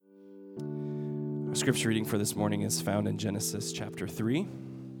Our scripture reading for this morning is found in Genesis chapter 3.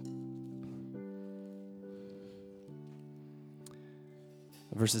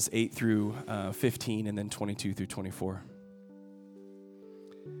 Verses 8 through 15 and then 22 through 24.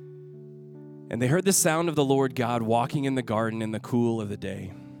 And they heard the sound of the Lord God walking in the garden in the cool of the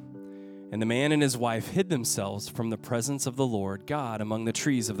day. And the man and his wife hid themselves from the presence of the Lord God among the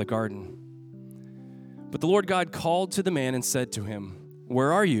trees of the garden. But the Lord God called to the man and said to him,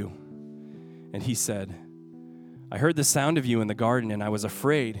 "Where are you?" And he said, "I heard the sound of you in the garden, and I was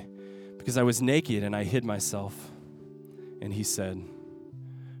afraid, because I was naked and I hid myself." And he said,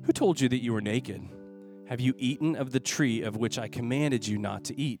 "Who told you that you were naked? Have you eaten of the tree of which I commanded you not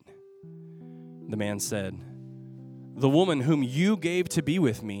to eat?" The man said, "The woman whom you gave to be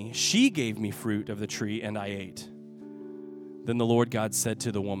with me, she gave me fruit of the tree, and I ate." Then the Lord God said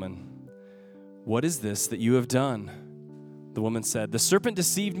to the woman, "What is this that you have done?" The woman said, "The serpent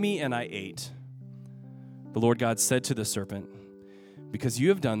deceived me, and I ate." The Lord God said to the serpent, "Because you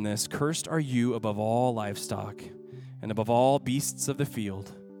have done this, cursed are you above all livestock and above all beasts of the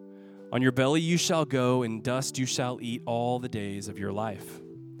field. On your belly you shall go, and dust you shall eat all the days of your life.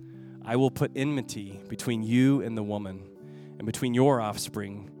 I will put enmity between you and the woman, and between your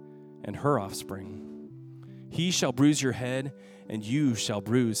offspring and her offspring. He shall bruise your head, and you shall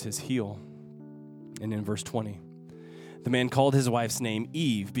bruise his heel." And in verse 20, the man called his wife's name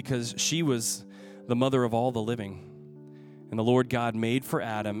Eve, because she was the mother of all the living. And the Lord God made for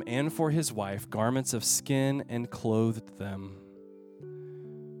Adam and for his wife garments of skin and clothed them.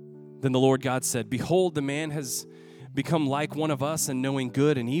 Then the Lord God said, "Behold, the man has become like one of us in knowing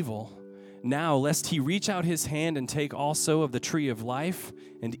good and evil. Now, lest he reach out his hand and take also of the tree of life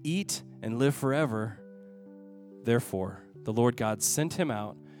and eat and live forever." Therefore, the Lord God sent him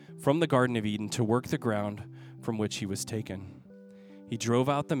out from the Garden of Eden to work the ground from which he was taken. He drove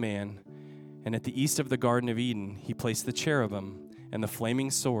out the man, and at the east of the Garden of Eden, he placed the cherubim and the flaming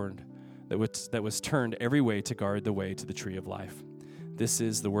sword that was turned every way to guard the way to the tree of life. This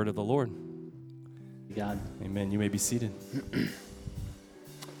is the word of the Lord. God. Amen. You may be seated.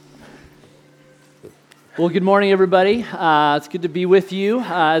 Well, good morning, everybody. It's good to be with you.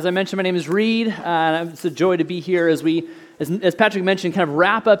 As I mentioned, my name is Reed. It's a joy to be here as we, as Patrick mentioned, kind of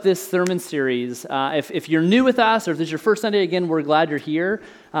wrap up this sermon series. If you're new with us, or if this is your first Sunday, again, we're glad you're here.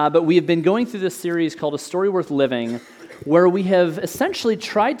 But we have been going through this series called A Story Worth Living, where we have essentially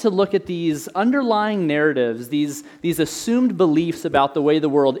tried to look at these underlying narratives, these assumed beliefs about the way the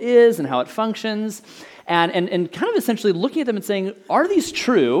world is and how it functions, and kind of essentially looking at them and saying, are these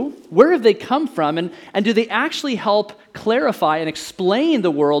true? Where have they come from? And do they actually help clarify and explain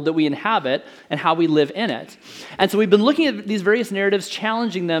the world that we inhabit and how we live in it? And so we've been looking at these various narratives,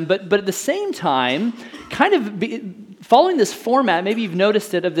 challenging them, but at the same time, kind of following this format, maybe you've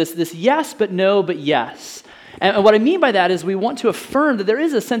noticed it, of this yes, but no, but yes. And what I mean by that is we want to affirm that there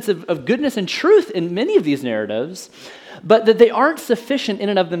is a sense of goodness and truth in many of these narratives, but that they aren't sufficient in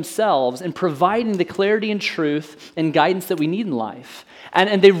and of themselves in providing the clarity and truth and guidance that we need in life.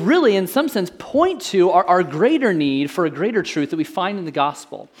 And they really, in some sense, point to our greater need for a greater truth that we find in the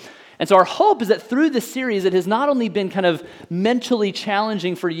gospel. And so our hope is that through this series, it has not only been kind of mentally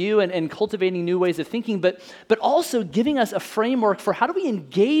challenging for you and cultivating new ways of thinking, but also giving us a framework for how do we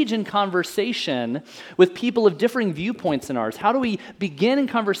engage in conversation with people of differing viewpoints than ours? How do we begin in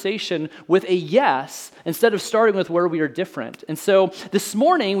conversation with a yes instead of starting with where we are different? And so this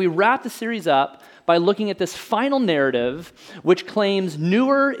morning, we wrap the series up by looking at this final narrative, which claims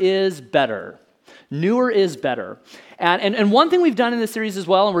newer is better. Newer is better. And one thing we've done in this series as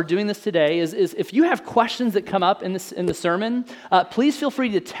well, and we're doing this today, is if you have questions that come up in the sermon, please feel free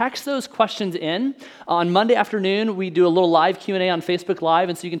to text those questions in. On Monday afternoon, we do a little live Q&A on Facebook Live,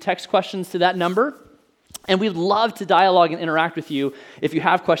 and so you can text questions to that number. And we'd love to dialogue and interact with you if you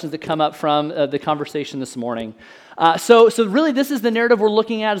have questions that come up from the conversation this morning. So really, this is the narrative we're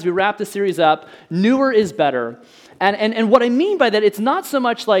looking at as we wrap the series up. Newer is better. And what I mean by that, it's not so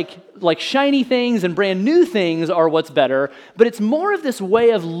much like shiny things and brand new things are what's better, but it's more of this way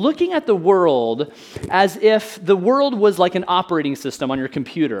of looking at the world as if the world was like an operating system on your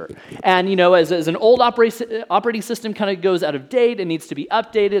computer. And, you know, as an old operating system kind of goes out of date, it needs to be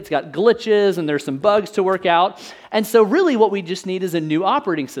updated, it's got glitches, and there's some bugs to work out. And so really what we just need is a new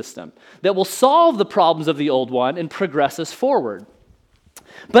operating system that will solve the problems of the old one and progress us forward.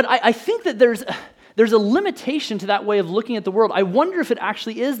 But I think that there's a limitation to that way of looking at the world. I wonder if it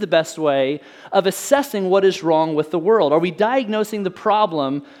actually is the best way of assessing what is wrong with the world. Are we diagnosing the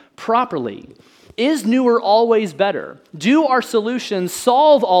problem properly? Is newer always better? Do our solutions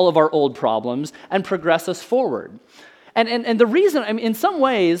solve all of our old problems and progress us forward? And the reason, I mean, in some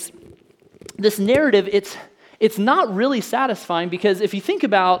ways, this narrative, it's not really satisfying, because if you think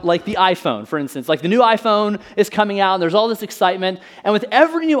about like the iPhone, for instance, like the new iPhone is coming out and there's all this excitement, and with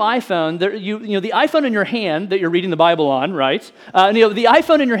every new iPhone, the iPhone in your hand that you're reading the Bible on, right? The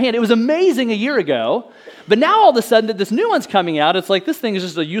iPhone in your hand, it was amazing a year ago, but now all of a sudden that this new one's coming out, it's like this thing is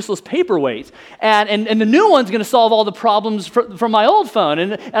just a useless paperweight, and the new one's going to solve all the problems from my old phone,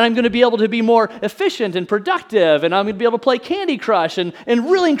 and I'm going to be able to be more efficient and productive, and I'm going to be able to play Candy Crush in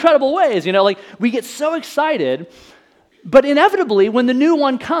really incredible ways. Like we get so excited, but inevitably when the new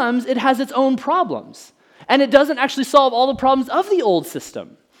one comes, it has its own problems, and it doesn't actually solve all the problems of the old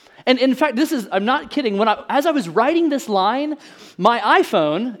system. And in fact, I'm not kidding, as I was writing this line, my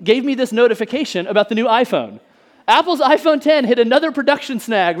iPhone gave me this notification about the new iPhone. Apple's iPhone 10 hit another production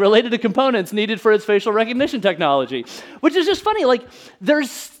snag related to components needed for its facial recognition technology, which is just funny. Like, there's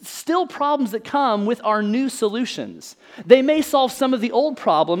still problems that come with our new solutions. They may solve some of the old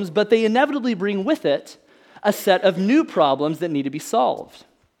problems, but they inevitably bring with it a set of new problems that need to be solved.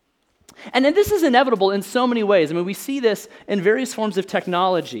 And then this is inevitable in so many ways. I mean, we see this in various forms of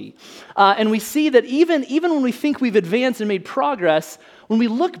technology. And we see that even when we think we've advanced and made progress, when we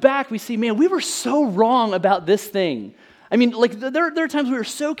look back, we see, man, we were so wrong about this thing. I mean, like there are times we were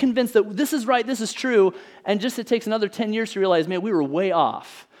so convinced that this is right, this is true, and just it takes another 10 years to realize, man, we were way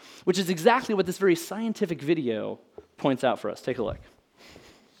off, which is exactly what this very scientific video points out for us. Take a look.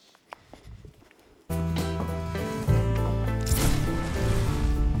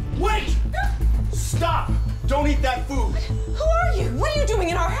 Wait! Stop! Don't eat that food! Who are you? What are you doing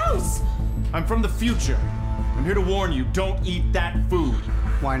in our house? I'm from the future. I'm here to warn you, don't eat that food.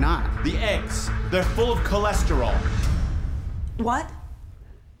 Why not? The eggs, they're full of cholesterol. What?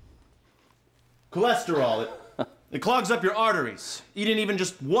 Cholesterol, it clogs up your arteries. Eating even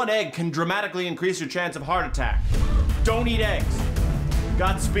just one egg can dramatically increase your chance of heart attack. Don't eat eggs.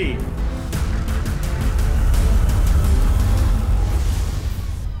 Godspeed.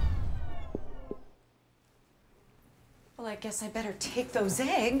 Well, I guess I better take those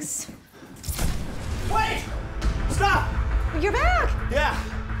eggs. Wait! Stop! You're back! Yeah,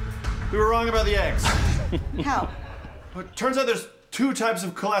 we were wrong about the eggs. How? It turns out there's two types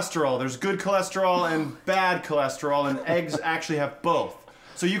of cholesterol. There's good cholesterol and bad cholesterol, and eggs actually have both.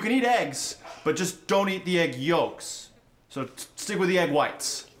 So you can eat eggs, but just don't eat the egg yolks. So stick with the egg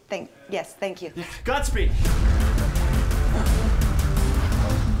whites. Yes, thank you. Godspeed.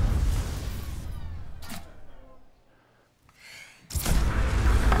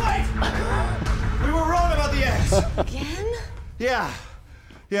 We were wrong about the eggs. Again? Yeah,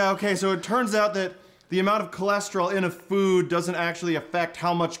 okay, so it turns out that the amount of cholesterol in a food doesn't actually affect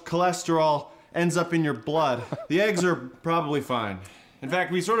how much cholesterol ends up in your blood. The eggs are probably fine. In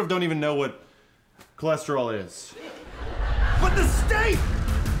fact, we sort of don't even know what cholesterol is. But the steak!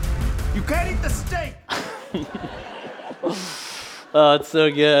 You can't eat the steak! Oh, it's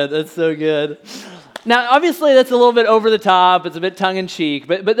so good. That's so good. Now, obviously, that's a little bit over the top. It's a bit tongue-in-cheek.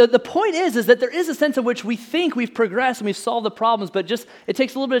 But the point is that there is a sense in which we think we've progressed and we've solved the problems, but just it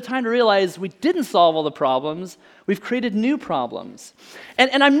takes a little bit of time to realize we didn't solve all the problems. We've created new problems.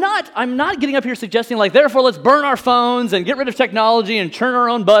 And I'm not getting up here suggesting, like, therefore, let's burn our phones and get rid of technology and churn our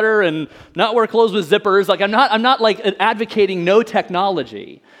own butter and not wear clothes with zippers. Like, I'm not like advocating no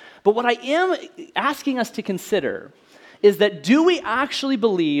technology. But what I am asking us to consider is that do we actually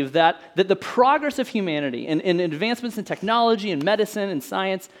believe that the progress of humanity and advancements in technology and medicine and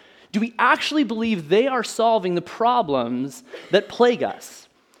science, do we actually believe they are solving the problems that plague us?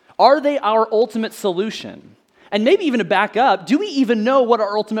 Are they our ultimate solution? And maybe even to back up, do we even know what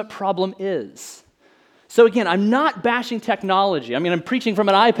our ultimate problem is? So again, I'm not bashing technology. I mean, I'm preaching from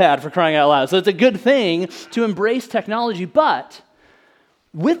an iPad, for crying out loud. So it's a good thing to embrace technology. But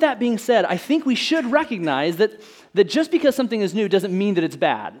with that being said, I think we should recognize that just because something is new doesn't mean that it's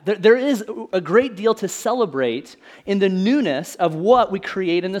bad. There is a great deal to celebrate in the newness of what we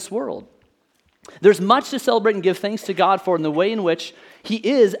create in this world. There's much to celebrate and give thanks to God for in the way in which He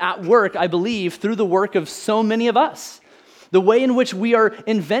is at work, I believe, through the work of so many of us. The way in which we are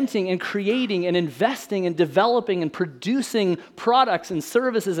inventing and creating and investing and developing and producing products and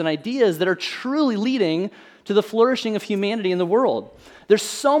services and ideas that are truly leading to the flourishing of humanity in the world. There's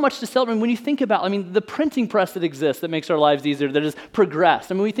so much to celebrate. When you think about, the printing press that exists that makes our lives easier, that has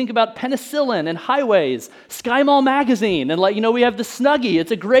progressed. We think about penicillin and highways, Sky Mall magazine, and we have the Snuggie.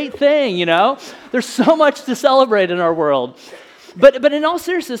 It's a great thing, There's so much to celebrate in our world. But in all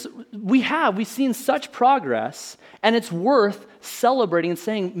seriousness, we've seen such progress, and it's worth celebrating and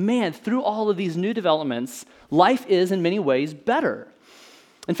saying, man, through all of these new developments, life is in many ways better.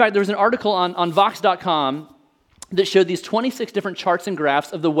 In fact, there was an article on Vox.com that showed these 26 different charts and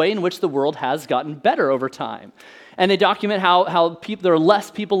graphs of the way in which the world has gotten better over time. And they document how there are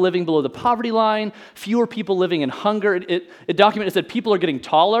less people living below the poverty line, fewer people living in hunger. It documented, it said people are getting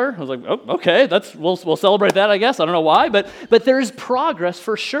taller. I was like, oh, okay, we'll celebrate that, I guess. I don't know why, but there is progress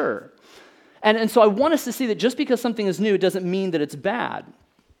for sure. And so I want us to see that just because something is new doesn't mean that it's bad.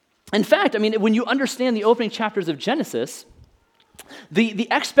 In fact, I mean, when you understand the opening chapters of Genesis,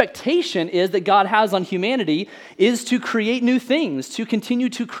 the expectation is that God has on humanity is to create new things, to continue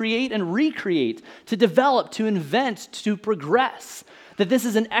to create and recreate, to develop, to invent, to progress. That this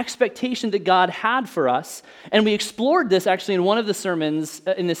is an expectation that God had for us. And we explored this actually in one of the sermons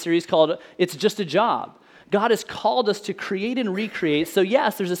in this series called It's Just a Job. God has called us to create and recreate. So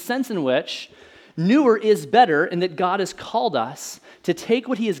yes, there's a sense in which newer is better in that God has called us to take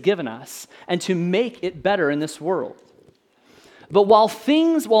what he has given us and to make it better in this world. But while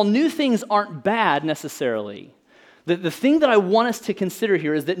new things aren't bad necessarily, the thing that I want us to consider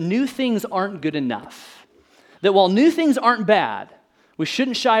here is that new things aren't good enough. That while new things aren't bad, we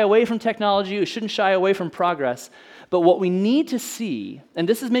shouldn't shy away from technology, we shouldn't shy away from progress, but what we need to see, and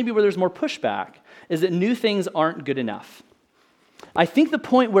this is maybe where there's more pushback, is that new things aren't good enough. I think the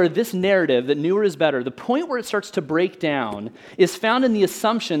point where this narrative, that newer is better, the point where it starts to break down is found in the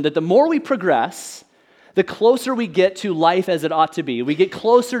assumption that the more we progress, the closer we get to life as it ought to be. We get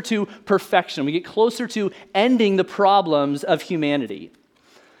closer to perfection. We get closer to ending the problems of humanity.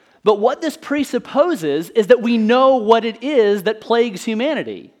 But what this presupposes is that we know what it is that plagues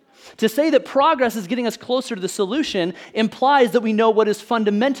humanity. To say that progress is getting us closer to the solution implies that we know what is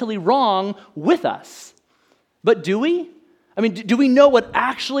fundamentally wrong with us. But do we? I mean, do we know what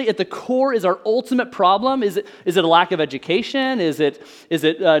actually at the core is our ultimate problem? Is it a lack of education? Is it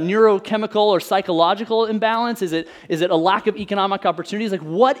neurochemical or psychological imbalance? Is it a lack of economic opportunities? Like,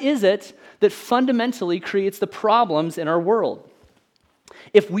 what is it that fundamentally creates the problems in our world?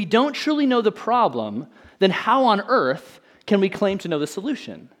 If we don't truly know the problem, then how on earth can we claim to know the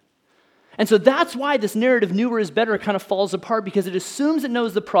solution? And so that's why this narrative, newer is better, kind of falls apart, because it assumes it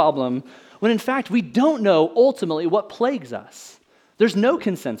knows the problem, when in fact we don't know ultimately what plagues us. There's no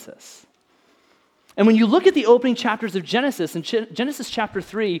consensus. And when you look at the opening chapters of Genesis, in Genesis chapter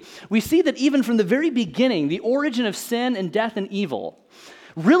 3, we see that even from the very beginning, the origin of sin and death and evil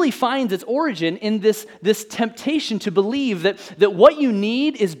really finds its origin in this temptation to believe that what you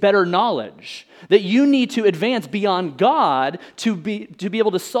need is better knowledge, that you need to advance beyond God to be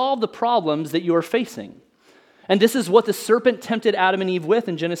able to solve the problems that you are facing. And this is what the serpent tempted Adam and Eve with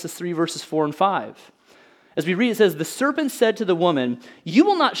in Genesis 3, verses 4 and 5. As we read, it says, "The serpent said to the woman, 'You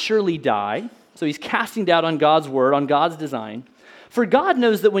will not surely die.'" So he's casting doubt on God's word, on God's design. "For God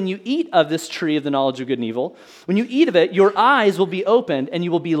knows that when you eat of this tree of the knowledge of good and evil, when you eat of it, your eyes will be opened, and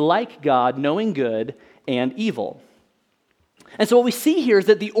you will be like God, knowing good and evil." And so what we see here is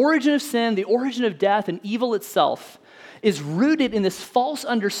that the origin of sin, the origin of death, and evil itself is rooted in this false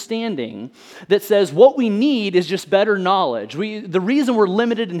understanding that says what we need is just better knowledge. The reason we're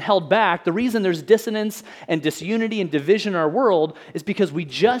limited and held back, the reason there's dissonance and disunity and division in our world is because we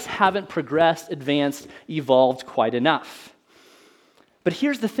just haven't progressed, advanced, evolved quite enough. But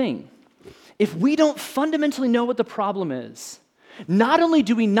here's the thing. If we don't fundamentally know what the problem is, not only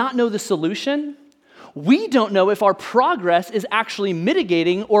do we not know the solution, we don't know if our progress is actually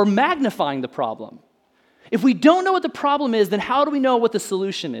mitigating or magnifying the problem. If we don't know what the problem is, then how do we know what the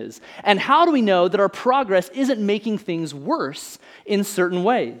solution is? And how do we know that our progress isn't making things worse in certain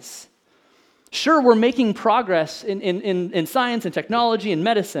ways? Sure, we're making progress in science and technology and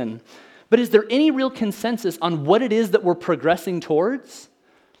medicine, but is there any real consensus on what it is that we're progressing towards?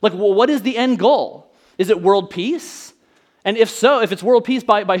 Like, well, what is the end goal? Is it world peace? And if so, if it's world peace,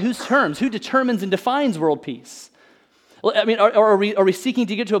 by whose terms? Who determines and defines world peace? I mean, are we seeking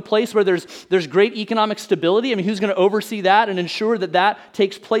to get to a place where there's great economic stability? I mean, who's going to oversee that and ensure that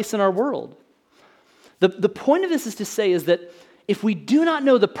takes place in our world? The point of this is to say is that if we do not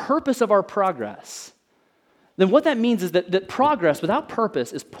know the purpose of our progress, then what that means is that progress without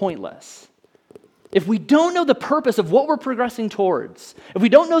purpose is pointless. If we don't know the purpose of what we're progressing towards, if we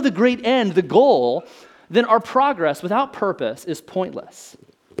don't know the great end, the goal, then our progress without purpose is pointless.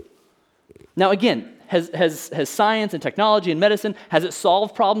 Now again, has science and technology and medicine, has it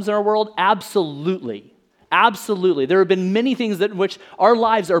solved problems in our world? Absolutely. Absolutely. There have been many things in which our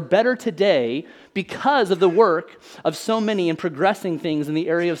lives are better today because of the work of so many in progressing things in the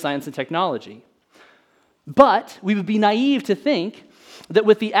area of science and technology. But we would be naive to think that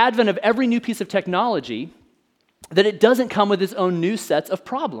with the advent of every new piece of technology, that it doesn't come with its own new sets of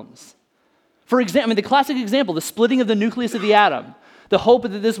problems. For example, the classic example, the splitting of the nucleus of the atom. The hope that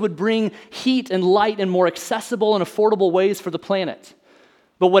this would bring heat and light in more accessible and affordable ways for the planet.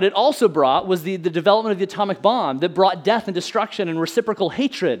 But what it also brought was the development of the atomic bomb that brought death and destruction and reciprocal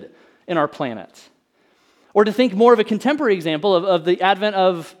hatred in our planet. Or to think more of a contemporary example of the advent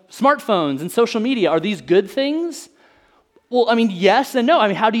of smartphones and social media. Are these good things? Well, I mean, yes and no. I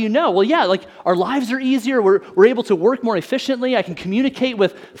mean, how do you know? Well, yeah, like our lives are easier. We're able to work more efficiently. I can communicate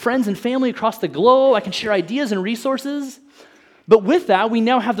with friends and family across the globe. I can share ideas and resources. But with that, we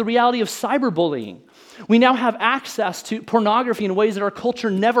now have the reality of cyberbullying. We now have access to pornography in ways that our culture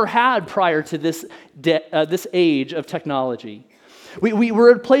never had prior to this age of technology.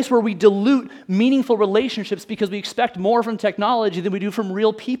 We're at a place where we dilute meaningful relationships because we expect more from technology than we do from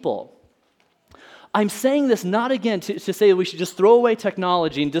real people. I'm saying this not again to say that we should just throw away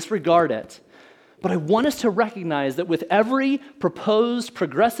technology and disregard it, but I want us to recognize that with every proposed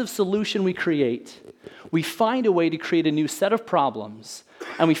progressive solution we create, we find a way to create a new set of problems,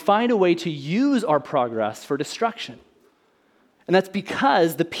 and we find a way to use our progress for destruction. And that's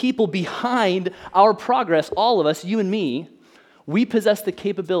because the people behind our progress, all of us, you and me, we possess the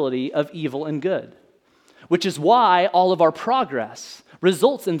capability of evil and good, which is why all of our progress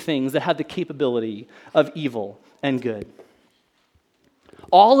results in things that have the capability of evil and good.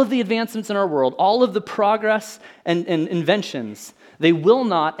 All of the advancements in our world, all of the progress and inventions, they will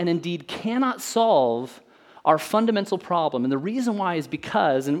not and indeed cannot solve our fundamental problem. And the reason why is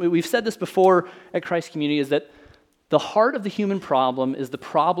because, and we've said this before at Christ Community, is that the heart of the human problem is the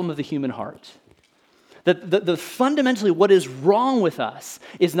problem of the human heart. That fundamentally what is wrong with us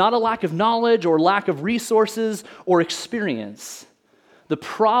is not a lack of knowledge or lack of resources or experience. The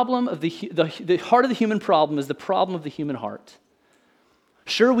problem of the heart of the human problem is the problem of the human heart.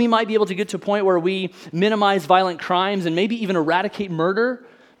 Sure, we might be able to get to a point where we minimize violent crimes and maybe even eradicate murder,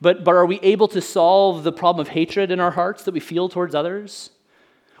 but are we able to solve the problem of hatred in our hearts that we feel towards others?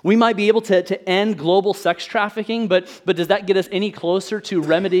 We might be able to end global sex trafficking, but does that get us any closer to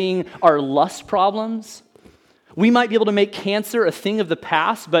remedying our lust problems? We might be able to make cancer a thing of the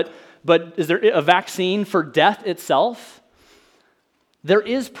past, but is there a vaccine for death itself? There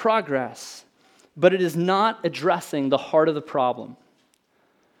is progress, but it is not addressing the heart of the problem.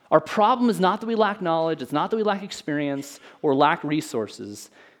 Our problem is not that we lack knowledge, it's not that we lack experience or lack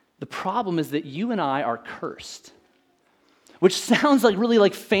resources. The problem is that you and I are cursed. Which sounds like really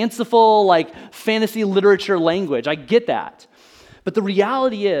like fanciful, like fantasy literature language. I get that. But the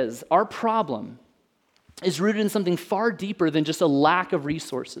reality is, our problem is rooted in something far deeper than just a lack of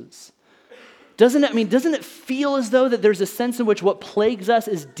resources. Doesn't it feel as though that there's a sense in which what plagues us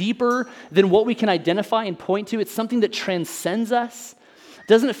is deeper than what we can identify and point to? It's something that transcends us.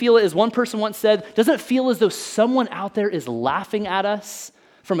 Doesn't it feel, as one person once said, doesn't it feel as though someone out there is laughing at us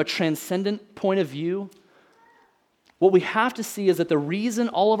from a transcendent point of view? What we have to see is that the reason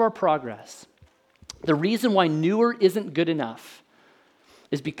all of our progress, the reason why newer isn't good enough,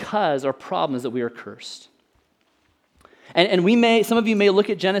 is because our problem is that we are cursed. And some of you may look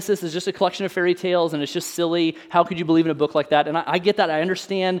at Genesis as just a collection of fairy tales and it's just silly. How could you believe in a book like that? And I get that. I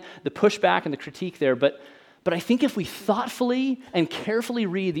understand the pushback and the critique there. But I think if we thoughtfully and carefully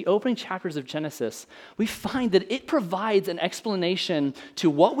read the opening chapters of Genesis, we find that it provides an explanation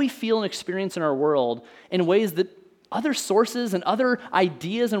to what we feel and experience in our world in ways that other sources and other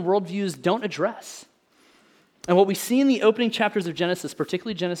ideas and worldviews don't address. And what we see in the opening chapters of Genesis,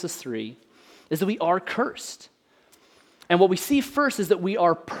 particularly Genesis 3, is that we are cursed. And what we see first is that we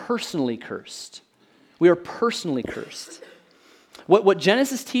are personally cursed. We are personally cursed. What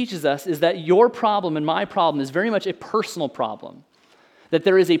Genesis teaches us is that your problem and my problem is very much a personal problem. That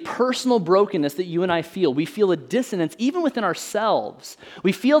there is a personal brokenness that you and I feel. We feel a dissonance even within ourselves.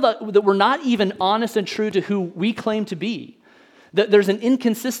 We feel that we're not even honest and true to who we claim to be. That there's an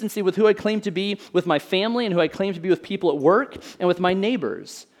inconsistency with who I claim to be with my family and who I claim to be with people at work and with my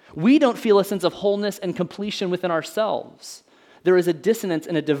neighbors. We don't feel a sense of wholeness and completion within ourselves. There is a dissonance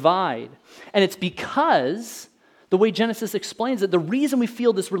and a divide. And it's because the way Genesis explains it, the reason we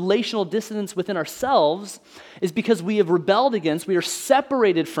feel this relational dissonance within ourselves is because we have rebelled against, we are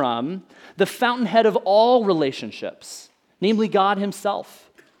separated from the fountainhead of all relationships, namely God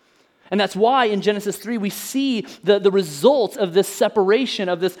himself. And that's why in Genesis 3 we see the results of this separation,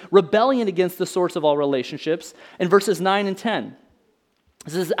 of this rebellion against the source of all relationships in verses 9 and 10.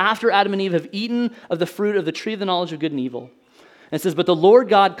 This is after Adam and Eve have eaten of the fruit of the tree of the knowledge of good and evil. And it says, "But the Lord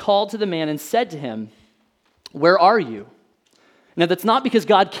God called to the man and said to him, 'Where are you?'" Now, that's not because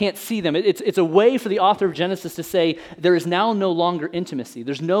God can't see them. It's a way for the author of Genesis to say there is now no longer intimacy.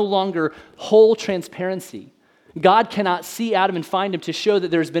 There's no longer whole transparency. God cannot see Adam and find him to show that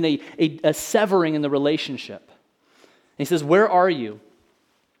there's been a severing in the relationship. he says, "Where are you?"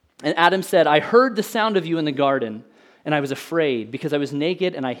 And Adam said, "I heard the sound of you in the garden, and I was afraid because I was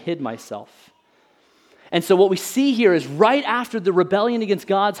naked and I hid myself." And so what we see here is right after the rebellion against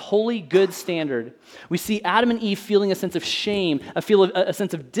God's holy, good standard, we see Adam and Eve feeling a sense of shame, a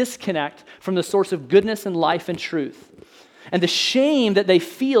sense of disconnect from the source of goodness and life and truth. And the shame that they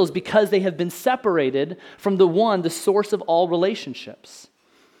feel is because they have been separated from the source of all relationships.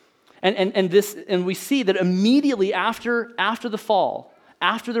 And we see that immediately after the fall,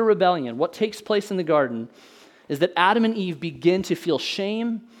 after the rebellion, what takes place in the garden is that Adam and Eve begin to feel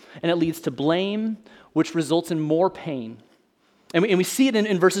shame, and it leads to blame, which results in more pain. And we see it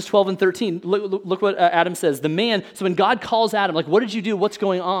in verses 12 and 13. Look what Adam says. So when God calls Adam, like, what did you do? What's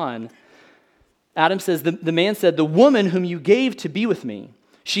going on? Adam says, the man said, "The woman whom you gave to be with me,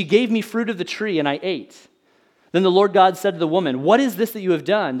 she gave me fruit of the tree and I ate." Then the Lord God said to the woman, "What is this that you have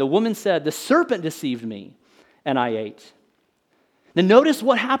done?" The woman said, "The serpent deceived me and I ate." Now notice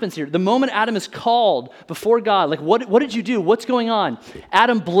what happens here. The moment Adam is called before God, like, what did you do? What's going on?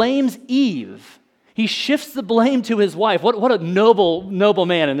 Adam blames Eve. He shifts the blame to his wife. What a noble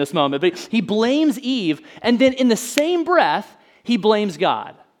man in this moment. But he blames Eve, and then in the same breath, he blames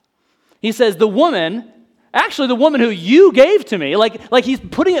God. He says, the woman who you gave to me, like he's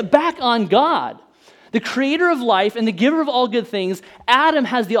putting it back on God. The creator of life and the giver of all good things, Adam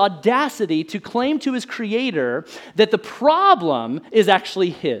has the audacity to claim to his creator that the problem is actually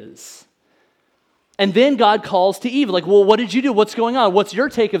his. And then God calls to Eve, like, well, what did you do? What's going on? What's your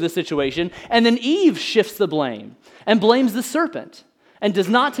take of the situation? And then Eve shifts the blame and blames the serpent and does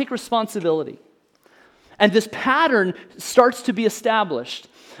not take responsibility. And this pattern starts to be established,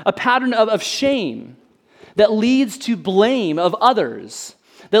 a pattern of shame that leads to blame of others,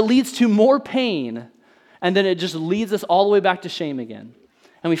 that leads to more pain, and then it just leads us all the way back to shame again.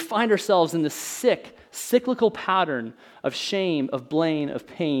 And we find ourselves in this cyclical pattern of shame, of blame, of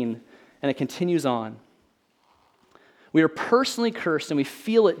pain, and it continues on. We are personally cursed, and we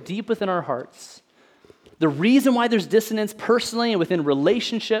feel it deep within our hearts. The reason why there's dissonance personally and within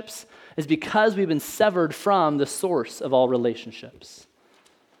relationships is because we've been severed from the source of all relationships.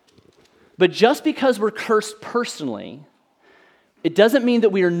 But just because we're cursed personally, it doesn't mean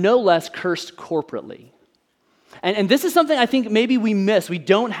that we are no less cursed corporately. And this is something I think maybe we miss. We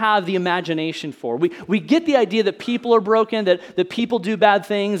don't have the imagination for. We get the idea that people are broken, that people do bad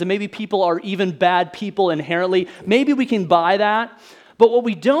things, and maybe people are even bad people inherently. Maybe we can buy that. But what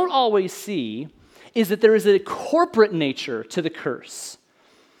we don't always see is that there is a corporate nature to the curse.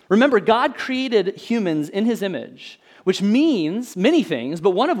 Remember, God created humans in his image, which means many things,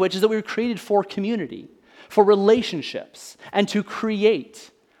 but one of which is that we were created for community, for relationships, and to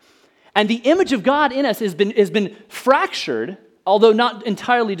create. And the image of God in us has been fractured, although not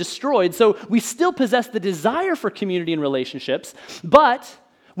entirely destroyed. So we still possess the desire for community and relationships, but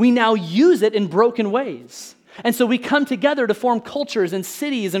we now use it in broken ways. And so we come together to form cultures and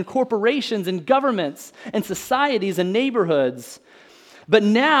cities and corporations and governments and societies and neighborhoods. But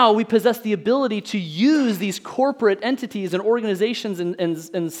now we possess the ability to use these corporate entities and organizations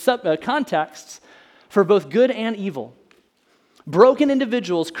and contexts for both good and evil. Broken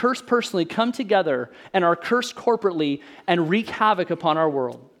individuals, cursed personally, come together and are cursed corporately and wreak havoc upon our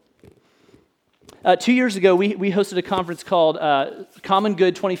world. 2 years ago, we hosted a conference called Common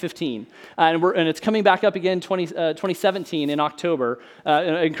Good 2015, and it's coming back up again 2017 in October.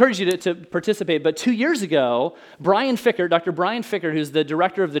 And I encourage you to participate. But 2 years ago, Dr. Brian Fickert, who's the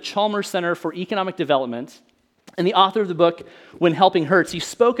director of the Chalmers Center for Economic Development, and the author of the book, When Helping Hurts, he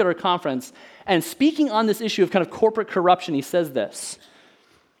spoke at our conference, and speaking on this issue of kind of corporate corruption, he says this: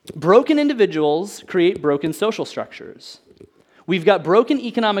 broken individuals create broken social structures. We've got broken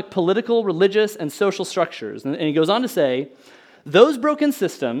economic, political, religious, and social structures. And he goes on to say, those broken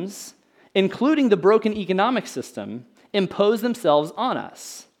systems, including the broken economic system, impose themselves on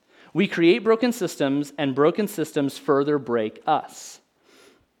us. We create broken systems, and broken systems further break us.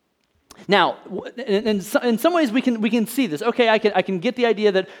 Now, in some ways we can see this. Okay, I can get the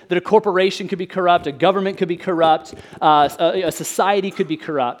idea that a corporation could be corrupt, a government could be corrupt, a society could be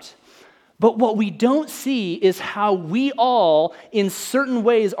corrupt. But what we don't see is how we all, in certain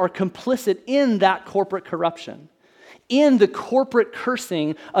ways, are complicit in that corporate corruption, in the corporate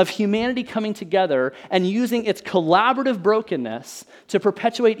cursing of humanity coming together and using its collaborative brokenness to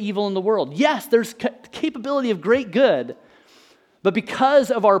perpetuate evil in the world. Yes, there's capability of great good, but because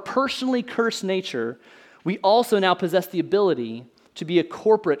of our personally cursed nature, we also now possess the ability to be a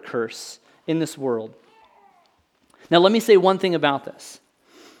corporate curse in this world. Now, let me say one thing about this.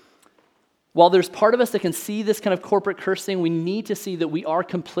 While there's part of us that can see this kind of corporate cursing, we need to see that we are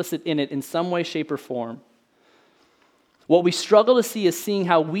complicit in it in some way, shape, or form. What we struggle to see is seeing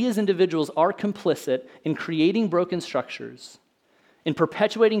how we as individuals are complicit in creating broken structures, in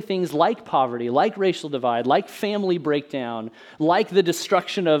perpetuating things like poverty, like racial divide, like family breakdown, like the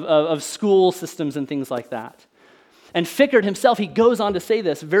destruction of school systems and things like that. And Fickard himself, he goes on to say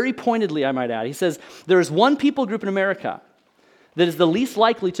this very pointedly, I might add. He says, there is one people group in America that is the least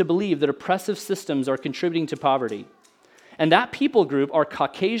likely to believe that oppressive systems are contributing to poverty. And that people group are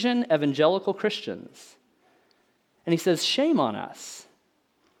Caucasian evangelical Christians. And he says, shame on us.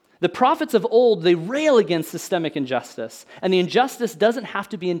 The prophets of old, they rail against systemic injustice, and the injustice doesn't have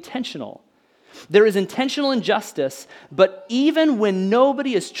to be intentional. There is intentional injustice, but even when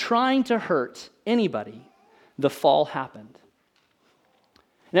nobody is trying to hurt anybody, the fall happened.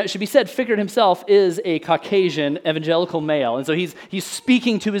 Now, it should be said, Fickard himself is a Caucasian evangelical male, and so he's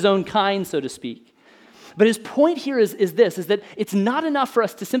speaking to his own kind, so to speak. But his point here is that it's not enough for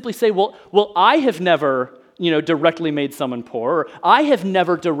us to simply say, well, I have never directly made someone poor, or I have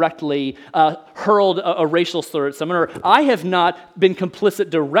never directly hurled a racial slur at someone, or I have not been complicit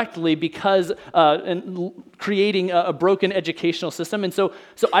directly because in creating a broken educational system, and so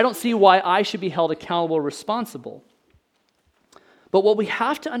I don't see why I should be held accountable or responsible. But what we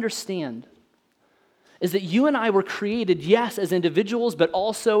have to understand is that you and I were created, yes, as individuals, but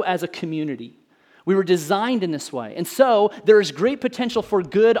also as a community. We were designed in this way. And so there is great potential for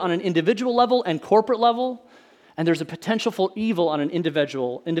good on an individual level and corporate level, and there's a potential for evil on an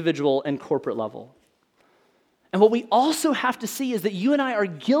individual and corporate level. And what we also have to see is that you and I are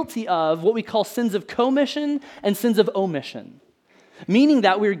guilty of what we call sins of commission and sins of omission. Meaning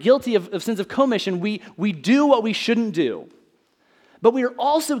that we're guilty of sins of commission. We do what we shouldn't do. But we are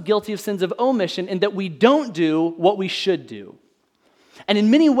also guilty of sins of omission in that we don't do what we should do. And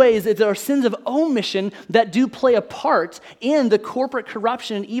in many ways, there are sins of omission that do play a part in the corporate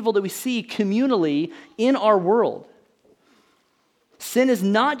corruption and evil that we see communally in our world. Sin is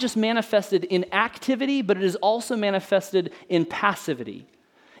not just manifested in activity, but it is also manifested in passivity,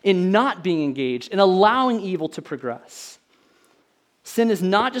 in not being engaged, in allowing evil to progress. Sin is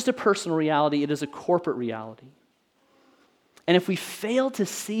not just a personal reality, it is a corporate reality. And if we fail to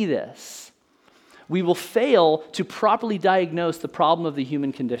see this, we will fail to properly diagnose the problem of the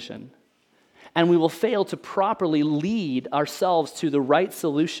human condition. And we will fail to properly lead ourselves to the right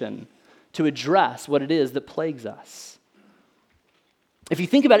solution to address what it is that plagues us. If you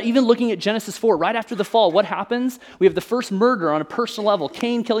think about it, even looking at Genesis 4, right after the fall, what happens? We have the first murder on a personal level,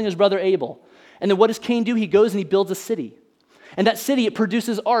 Cain killing his brother Abel. And then what does Cain do? He goes and he builds a city. And that city, it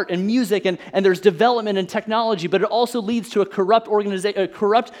produces art and music, and there's development and technology, but it also leads to a corrupt organization, a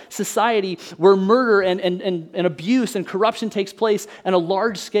corrupt society where murder and abuse and corruption takes place on a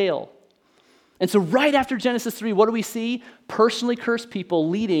large scale. And so right after Genesis 3, what do we see? Personally cursed people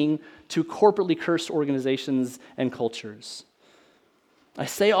leading to corporately cursed organizations and cultures. I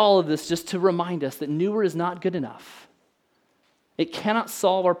say all of this just to remind us that newer is not good enough. It cannot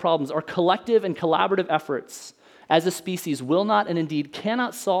solve our problems. Our collective and collaborative efforts as a species will not and indeed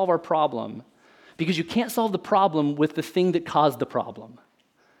cannot solve our problem, because you can't solve the problem with the thing that caused the problem.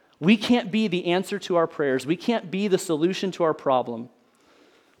 We can't be the answer to our prayers. We can't be the solution to our problem.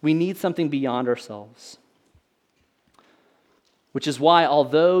 We need something beyond ourselves. Which is why,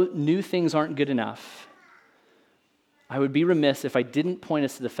 although new things aren't good enough, I would be remiss if I didn't point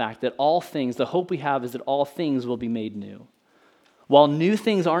us to the fact that all things, the hope we have is that all things will be made new. While new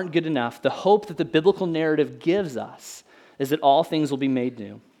things aren't good enough, the hope that the biblical narrative gives us is that all things will be made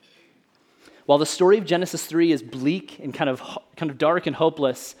new. While the story of Genesis 3 is bleak and kind of dark and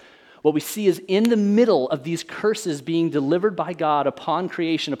hopeless, what we see is in the middle of these curses being delivered by God upon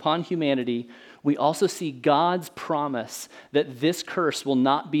creation, upon humanity, we also see God's promise that this curse will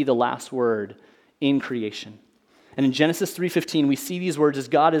not be the last word in creation. And in Genesis 3:15, we see these words as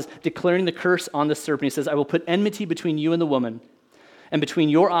God is declaring the curse on the serpent. He says, I will put enmity between you and the woman, and between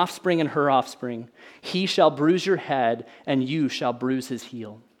your offspring and her offspring. He shall bruise your head, and you shall bruise his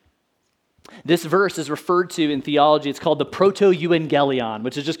heel. This verse is referred to in theology. It's called the proto-evangelion,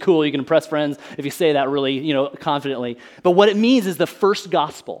 which is just cool. You can impress friends if you say that really, confidently. But what it means is the first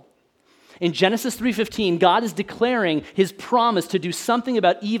gospel. In Genesis 3:15, God is declaring his promise to do something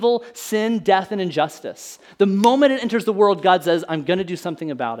about evil, sin, death, and injustice. The moment it enters the world, God says, I'm going to do something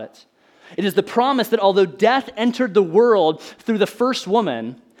about it. It is the promise that although death entered the world through the first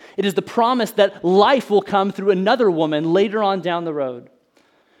woman, it is the promise that life will come through another woman later on down the road.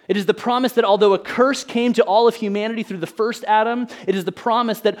 It is the promise that although a curse came to all of humanity through the first Adam, it is the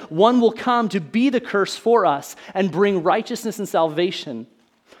promise that one will come to be the curse for us and bring righteousness and salvation.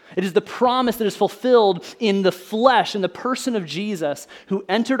 It is the promise that is fulfilled in the flesh, in the person of Jesus, who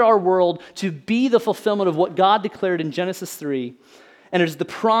entered our world to be the fulfillment of what God declared in Genesis 3. And it is the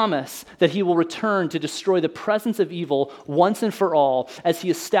promise that he will return to destroy the presence of evil once and for all as he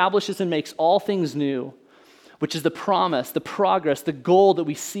establishes and makes all things new, which is the promise, the progress, the goal that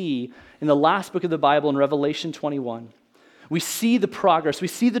we see in the last book of the Bible in Revelation 21. We see the progress, we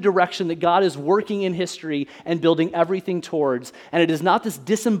see the direction that God is working in history and building everything towards. And it is not this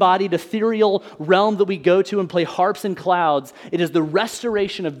disembodied, ethereal realm that we go to and play harps and clouds. It is the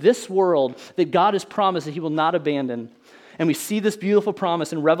restoration of this world that God has promised that he will not abandon. And we see this beautiful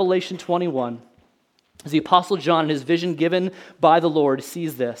promise in Revelation 21. As the Apostle John, in his vision given by the Lord,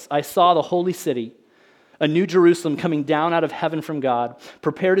 sees this: I saw the holy city, a new Jerusalem coming down out of heaven from God,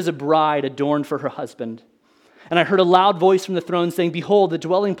 prepared as a bride adorned for her husband. And I heard a loud voice from the throne saying, Behold, the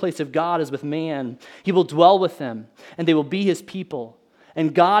dwelling place of God is with man. He will dwell with them, and they will be his people.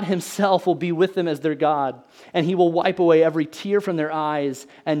 And God himself will be with them as their God. And he will wipe away every tear from their eyes,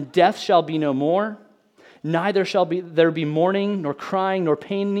 and death shall be no more. Neither shall there be mourning, nor crying, nor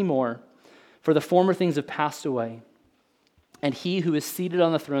pain anymore, for the former things have passed away. And he who is seated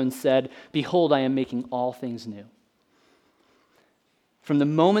on the throne said, Behold, I am making all things new. From the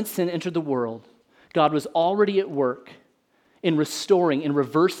moment sin entered the world, God was already at work in restoring, in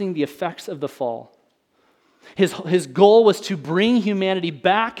reversing the effects of the fall. His goal was to bring humanity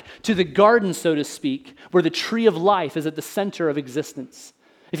back to the garden, so to speak, where the tree of life is at the center of existence.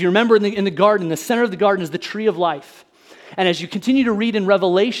 If you remember in the garden, the center of the garden is the tree of life. And as you continue to read in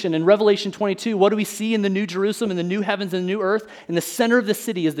Revelation 22, what do we see in the New Jerusalem, in the new heavens and the new earth? In the center of the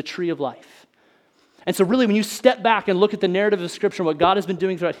city is the tree of life. And so really, when you step back and look at the narrative of Scripture and what God has been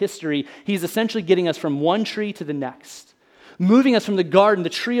doing throughout history, he's essentially getting us from one tree to the next, moving us from the garden, the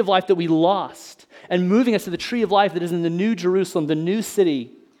tree of life that we lost, and moving us to the tree of life that is in the New Jerusalem, the new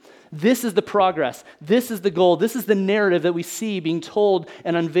city. This is the progress. This is the goal. This is the narrative that we see being told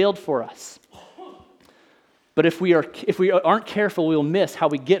and unveiled for us. But if we aren't careful, we'll miss how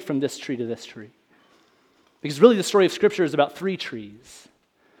we get from this tree to this tree. Because really the story of Scripture is about three trees.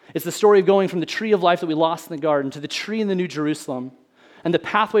 It's the story of going from the tree of life that we lost in the garden to the tree in the New Jerusalem. And the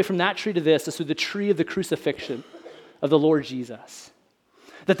pathway from that tree to this is through the tree of the crucifixion of the Lord Jesus.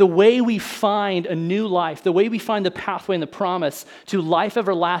 That the way we find a new life, the way we find the pathway and the promise to life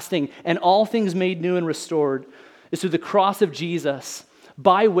everlasting and all things made new and restored is through the cross of Jesus,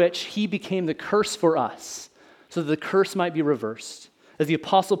 by which he became the curse for us, so that the curse might be reversed. As the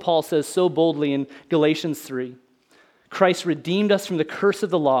Apostle Paul says so boldly in Galatians 3, Christ redeemed us from the curse of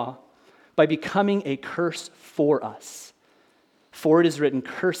the law by becoming a curse for us. For it is written,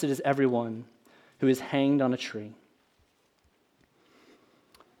 Cursed is everyone who is hanged on a tree.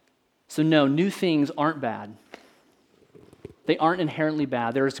 So no, new things aren't bad. They aren't inherently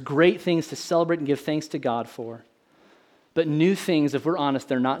bad. There's great things to celebrate and give thanks to God for. But new things, if we're honest,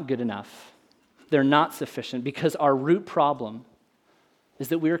 they're not good enough. They're not sufficient because our root problem is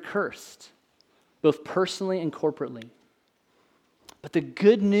that we are cursed, both personally and corporately. But the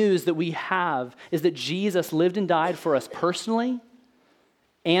good news that we have is that Jesus lived and died for us personally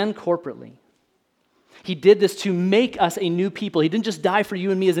and corporately. He did this to make us a new people. He didn't just die for you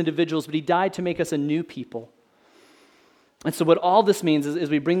and me as individuals, but he died to make us a new people. And so what all this means is,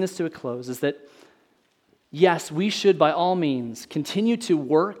 as we bring this to a close, is that yes, we should by all means continue to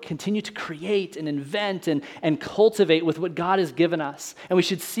work, continue to create and invent and cultivate with what God has given us. And we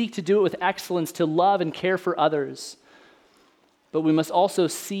should seek to do it with excellence, to love and care for others. But we must also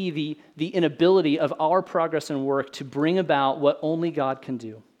see the inability of our progress and work to bring about what only God can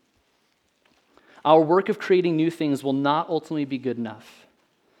do. Our work of creating new things will not ultimately be good enough.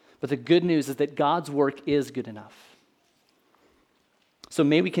 But the good news is that God's work is good enough. So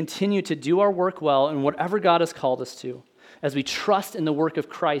may we continue to do our work well in whatever God has called us to, as we trust in the work of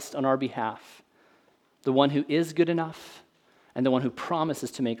Christ on our behalf, the one who is good enough and the one who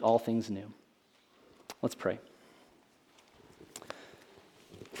promises to make all things new. Let's pray.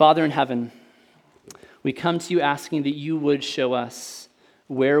 Father in heaven, we come to you asking that you would show us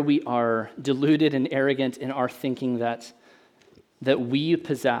where we are deluded and arrogant in our thinking that we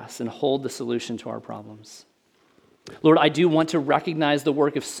possess and hold the solution to our problems. Lord, I do want to recognize the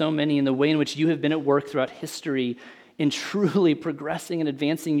work of so many and the way in which you have been at work throughout history in truly progressing and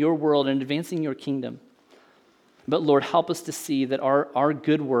advancing your world and advancing your kingdom. But Lord, help us to see that our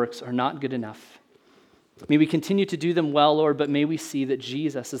good works are not good enough. May we continue to do them well, Lord, but may we see that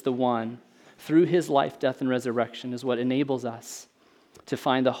Jesus is the one, through his life, death, and resurrection, is what enables us to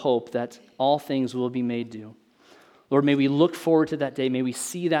find the hope that all things will be made new. Lord, may we look forward to that day. May we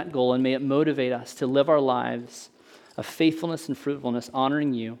see that goal, and may it motivate us to live our lives of faithfulness and fruitfulness,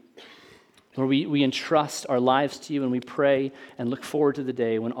 honoring you. Lord, we entrust our lives to you, and we pray and look forward to the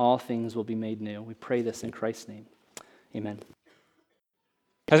day when all things will be made new. We pray this in Christ's name. Amen.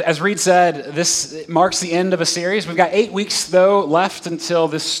 As Reed said, this marks the end of a series. We've got 8 weeks, though, left until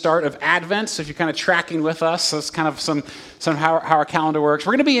this start of Advent. So if you're kind of tracking with us, so it's kind of some how our calendar works.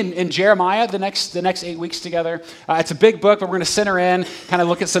 We're going to be in Jeremiah the next 8 weeks together. It's a big book, but we're going to center in, kind of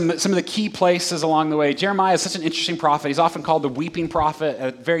look at some of the key places along the way. Jeremiah is such an interesting prophet. He's often called the weeping prophet,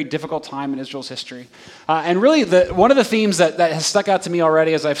 a very difficult time in Israel's history. And really, one of the themes that has stuck out to me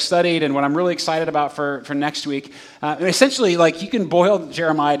already as I've studied and what I'm really excited about for next week, essentially, like, you can boil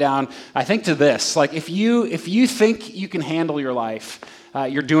Jeremiah down, I think, to this. Like, if you think you can handle your life,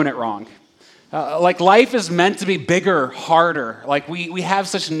 you're doing it wrong. Like, life is meant to be bigger, harder. Like, we have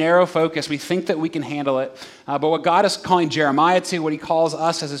such narrow focus. We think that we can handle it. But what God is calling Jeremiah to, what he calls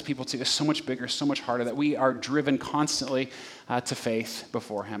us as his people to, is so much bigger, so much harder, that we are driven constantly to faith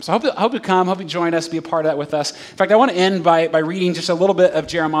before him. So I hope you come, hope you join us, be a part of that with us. In fact, I want to end by reading just a little bit of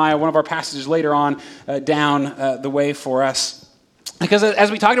Jeremiah, one of our passages later on down the way for us. Because as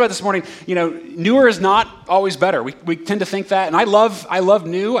we talked about this morning, newer is not always better. We tend to think that, and I love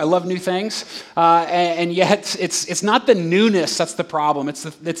new. I love new things, and yet it's not the newness that's the problem. It's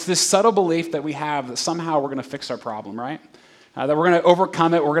this subtle belief that we have that somehow we're going to fix our problem, right? That we're going to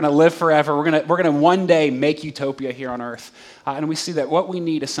overcome it. We're going to live forever. We're going to one day make utopia here on earth, and we see that what we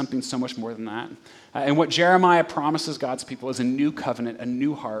need is something so much more than that. And what Jeremiah promises God's people is a new covenant, a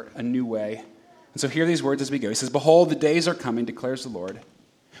new heart, a new way. And so hear these words as we go. He says, "Behold, the days are coming, declares the Lord,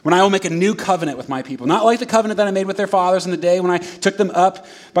 when I will make a new covenant with my people, not like the covenant that I made with their fathers in the day when I took them up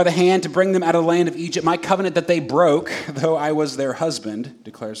by the hand to bring them out of the land of Egypt, my covenant that they broke, though I was their husband,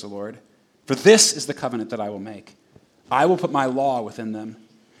 declares the Lord. For this is the covenant that I will make. I will put my law within them,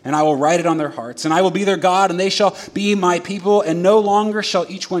 and I will write it on their hearts, and I will be their God, and they shall be my people, and no longer shall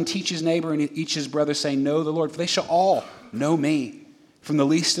each one teach his neighbor and each his brother, saying, know the Lord, for they shall all know me, from the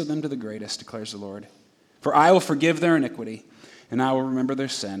least of them to the greatest, declares the Lord. For I will forgive their iniquity, and I will remember their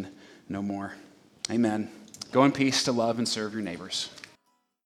sin no more." Amen. Go in peace to love and serve your neighbors.